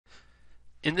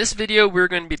In this video, we're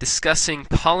going to be discussing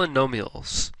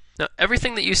polynomials. Now,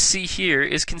 everything that you see here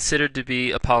is considered to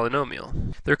be a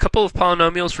polynomial. There are a couple of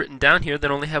polynomials written down here that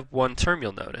only have one term,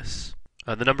 you'll notice.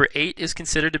 The number 8 is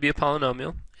considered to be a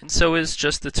polynomial, and so is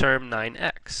just the term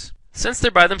 9x. Since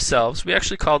they're by themselves, we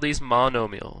actually call these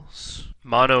monomials.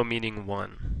 Mono meaning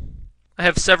one. I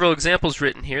have several examples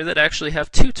written here that actually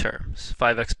have two terms,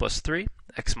 5x plus 3,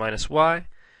 x minus y,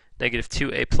 negative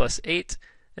 2a plus 8,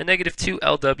 and negative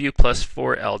 2lw plus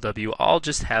 4lw all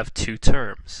just have two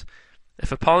terms.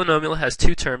 If a polynomial has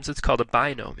two terms, it's called a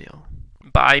binomial.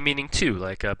 Bi meaning two,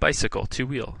 like a bicycle, two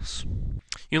wheels.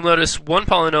 You'll notice one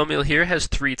polynomial here has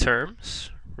three terms,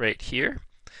 right here,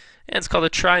 and it's called a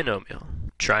trinomial.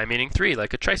 Tri meaning three,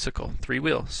 like a tricycle, three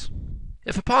wheels.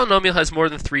 If a polynomial has more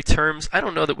than three terms, I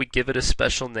don't know that we give it a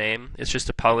special name. It's just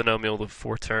a polynomial of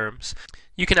four terms.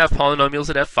 You can have polynomials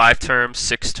that have 5 terms,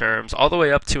 6 terms, all the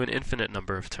way up to an infinite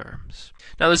number of terms.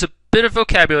 Now there's a bit of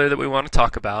vocabulary that we want to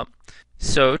talk about.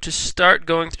 So to start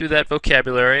going through that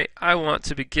vocabulary, I want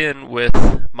to begin with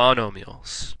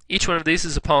monomials. Each one of these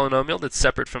is a polynomial that's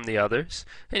separate from the others,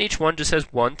 and each one just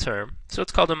has one term, so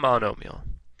it's called a monomial.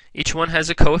 Each one has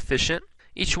a coefficient.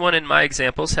 Each one in my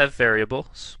examples have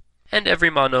variables. And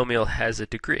every monomial has a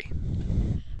degree.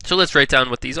 So let's write down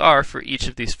what these are for each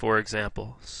of these 4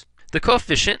 examples. The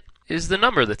coefficient is the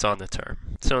number that's on the term.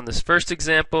 So in this first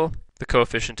example, the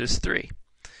coefficient is 3.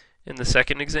 In the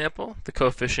second example, the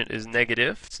coefficient is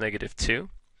negative. It's negative 2.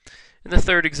 In the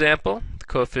third example, the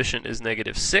coefficient is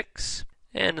negative 6.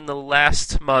 And in the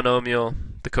last monomial,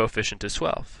 the coefficient is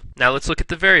 12. Now let's look at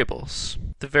the variables.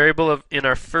 The variable in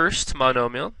our first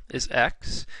monomial is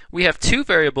x. We have 2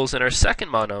 variables in our second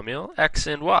monomial, x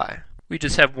and y. We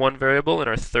just have one variable in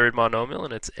our third monomial,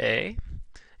 and it's a.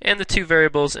 And the 2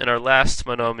 variables in our last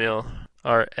monomial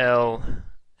are L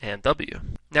and W.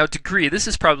 Now degree, this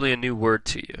is probably a new word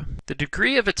to you. The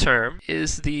degree of a term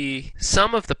is the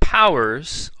sum of the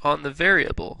powers on the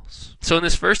variables. So in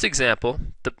this first example,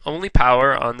 the only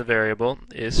power on the variable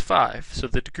is 5, so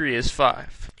the degree is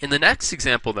 5. In the next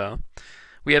example though,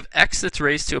 we have x that's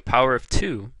raised to a power of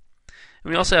 2.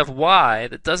 And we also have y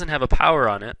that doesn't have a power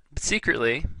on it, but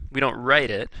secretly, we don't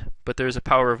write it, but there's a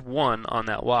power of 1 on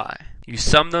that y. You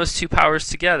sum those two powers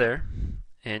together,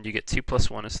 and you get 2 plus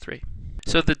 1 is 3.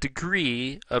 So the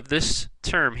degree of this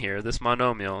term here, this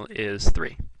monomial, is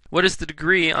 3. What is the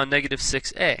degree on negative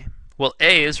 6a? Well,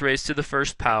 a is raised to the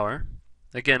first power.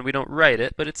 Again, we don't write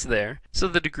it, but it's there. So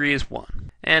the degree is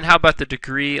 1. And how about the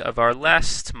degree of our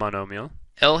last monomial?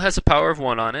 L has a power of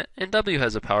 1 on it, and W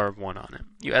has a power of 1 on it.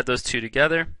 You add those two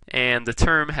together, and the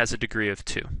term has a degree of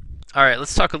 2. Alright,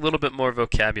 let's talk a little bit more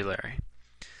vocabulary.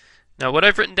 Now what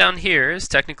I've written down here is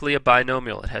technically a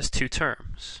binomial. It has 2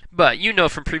 terms. But you know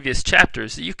from previous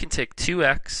chapters that you can take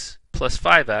 2x plus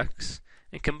 5x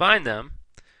and combine them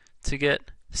to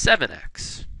get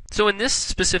 7x. So in this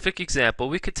specific example,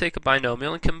 we could take a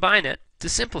binomial and combine it to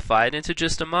simplify it into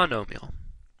just a monomial.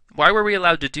 Why were we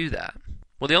allowed to do that?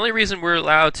 Well, the only reason we're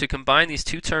allowed to combine these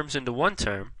 2 terms into one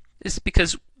term is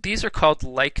because these are called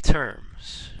like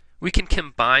terms. We can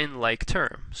combine like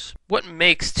terms. What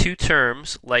makes 2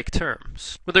 terms like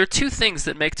terms? Well, there are 2 things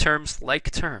that make terms like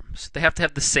terms. They have to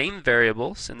have the same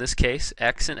variables. In this case,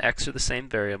 x and x are the same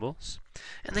variables.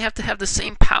 And they have to have the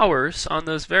same powers on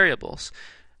those variables.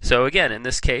 So again, in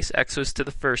this case, x was to the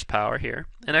first power here,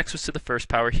 and x was to the first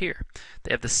power here.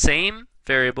 They have the same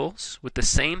variables with the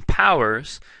same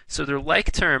powers, so they're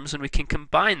like terms, and we can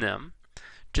combine them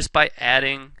just by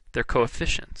adding their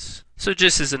coefficients. So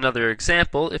just as another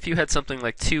example, if you had something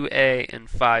like 2a and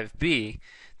 5b,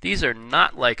 these are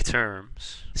not like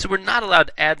terms. So we're not allowed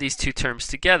to add these 2 terms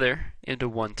together into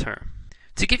one term.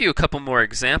 To give you a couple more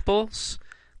examples,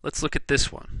 let's look at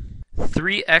this one.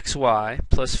 3xy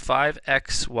plus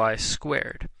 5xy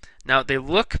squared. Now they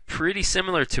look pretty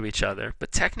similar to each other,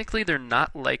 but technically they're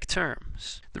not like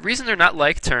terms. The reason they're not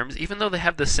like terms, even though they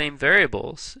have the same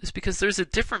variables, is because there's a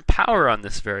different power on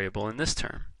this variable in this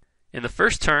term. In the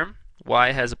first term,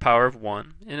 y has a power of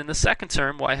 1, and in the second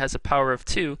term, y has a power of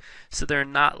 2, so they're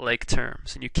not like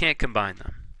terms, and you can't combine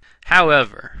them.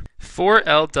 However,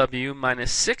 4lw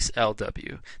minus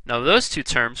 6lw, now those 2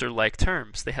 terms are like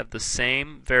terms. They have the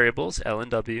same variables, l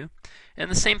and w,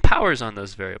 and the same powers on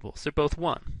those variables. They're both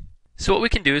 1. So what we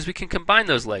can do is we can combine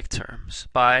those like terms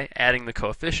by adding the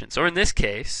coefficients, or in this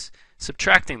case,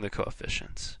 subtracting the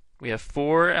coefficients. We have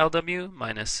 4lw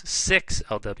minus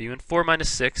 6lw, and 4 minus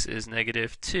 6 is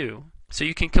negative 2. So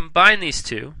you can combine these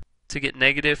two to get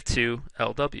negative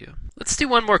 2lw. Let's do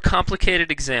one more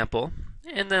complicated example,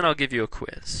 and then I'll give you a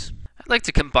quiz. I'd like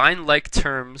to combine like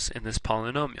terms in this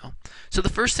polynomial. So the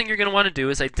first thing you're going to want to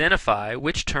do is identify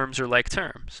which terms are like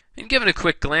terms. And given a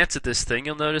quick glance at this thing,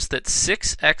 you'll notice that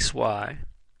 6xy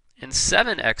and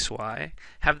 7xy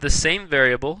have the same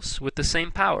variables with the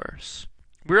same powers.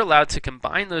 We're allowed to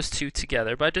combine those two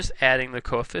together by just adding the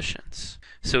coefficients.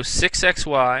 So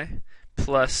 6xy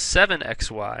plus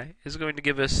 7xy is going to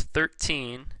give us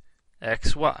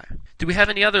 13xy. Do we have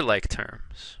any other like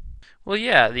terms? Well,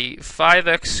 yeah, the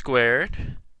 5x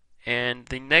squared and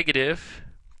the negative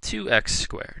 2x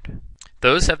squared.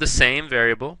 Those have the same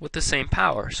variable with the same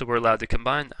power, so we're allowed to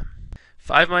combine them.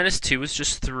 5 minus 2 is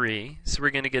just 3, so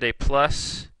we're going to get a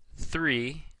plus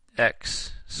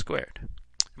 3x squared.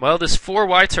 Well, this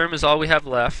 4y term is all we have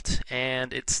left,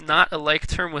 and it's not a like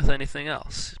term with anything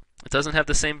else. It doesn't have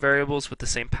the same variables with the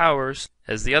same powers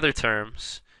as the other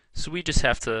terms, so we just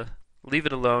have to leave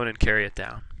it alone and carry it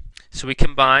down. So we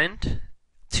combined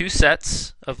two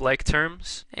sets of like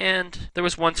terms, and there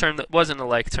was one term that wasn't a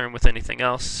like term with anything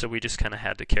else, so we just kind of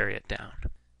had to carry it down.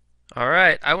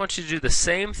 Alright, I want you to do the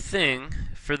same thing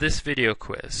for this video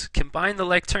quiz. Combine the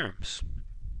like terms.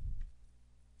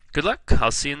 Good luck.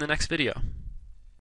 I'll see you in the next video.